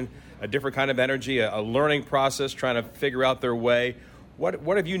bringing a different kind of energy, a learning process, trying to figure out their way.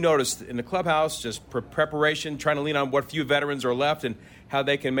 What have you noticed in the clubhouse, just preparation, trying to lean on what few veterans are left and how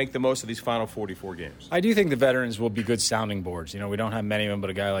they can make the most of these final 44 games? I do think the veterans will be good sounding boards. We don't have many of them,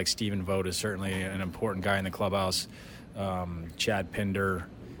 but a guy like Stephen Vogt is certainly an important guy in the clubhouse. Chad Pinder,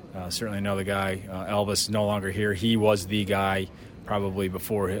 certainly know the guy. Elvis is no longer here. He was the guy probably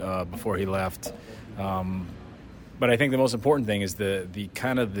before he left. But I think the most important thing is the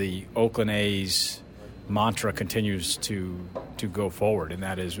kind of the Oakland A's mantra continues to go forward, and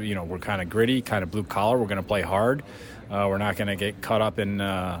that is, we're kind of gritty, kind of blue collar. We're going to play hard. We're not going to get caught up in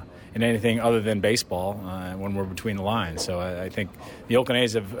anything other than baseball when we're between the lines. So I think the Oakland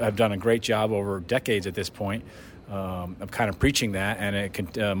A's have done a great job over decades at this point of kind of preaching that,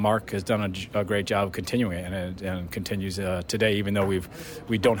 and Mark has done a great job of continuing it, and continues today, even though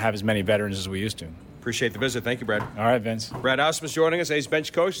we don't have as many veterans as we used to. Appreciate the visit. Thank you, Brad. All right, Vince. Brad Ausmus joining us, A's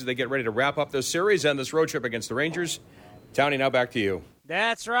bench coach, as they get ready to wrap up this series and this road trip against the Rangers. Townie, now back to you.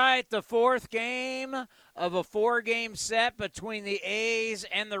 That's right. The fourth game of a 4-game set between the A's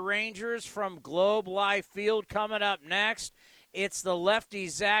and the Rangers from Globe Life Field coming up next. It's the lefty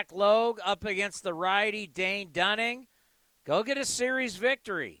Zach Logue up against the righty Dane Dunning. Go get a series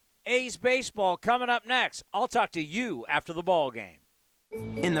victory. A's baseball coming up next. I'll talk to you after the ball game.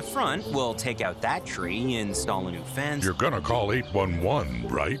 In the front, we'll take out that tree, install a new fence. You're gonna call 811,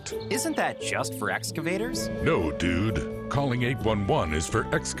 right? Isn't that just for excavators? No, dude. Calling 811 is for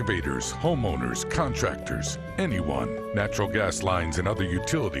excavators, homeowners, contractors, anyone. Natural gas lines and other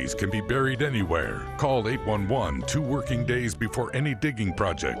utilities can be buried anywhere. Call 811 2 working days before any digging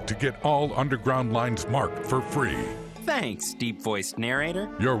project to get all underground lines marked for free. Thanks, deep-voiced narrator.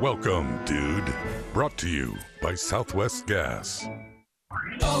 You're welcome, dude. Brought to you by Southwest Gas.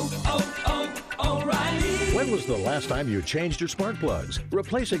 O'Reilly. When was the last time you changed your spark plugs?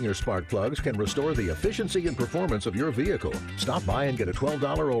 Replacing your spark plugs can restore the efficiency and performance of your vehicle. Stop by and get a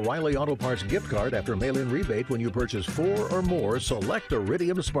 $12 O'Reilly Auto Parts gift card after mail-in rebate when you purchase 4 or more select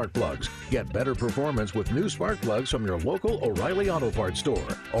Iridium spark plugs. Get better performance with new spark plugs from your local O'Reilly Auto Parts store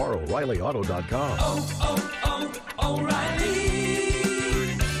or O'ReillyAuto.com.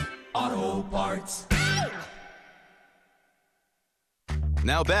 O'Reilly Auto Parts.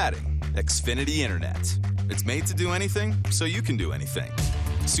 Now batting, Xfinity Internet. It's made to do anything, so you can do anything.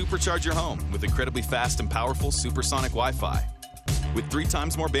 Supercharge your home with incredibly fast and powerful supersonic Wi-Fi. With 3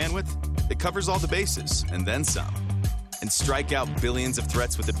 times more bandwidth, it covers all the bases, and then some. And strike out billions of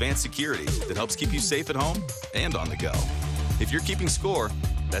threats with advanced security that helps keep you safe at home and on the go. If you're keeping score,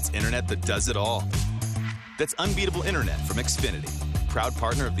 that's internet that does it all. That's unbeatable internet from Xfinity, proud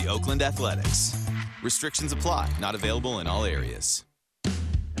partner of the Oakland Athletics. Restrictions apply, not available in all areas.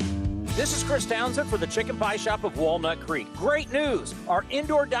 This is Chris Townsend for the Chicken Pie Shop of Walnut Creek. Great news! Our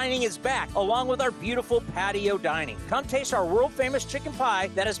indoor dining is back, along with our beautiful patio dining. Come taste our world-famous chicken pie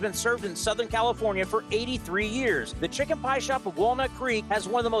that has been served in Southern California for 83 years. The Chicken Pie Shop of Walnut Creek has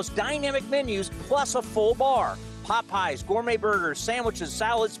one of the most dynamic menus, plus a full bar. Pot pies, gourmet burgers, sandwiches,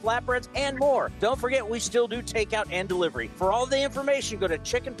 salads, flatbreads, and more. Don't forget, we still do takeout and delivery. For all the information, go to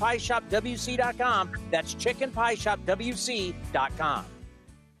chickenpieshopwc.com. That's chickenpieshopwc.com.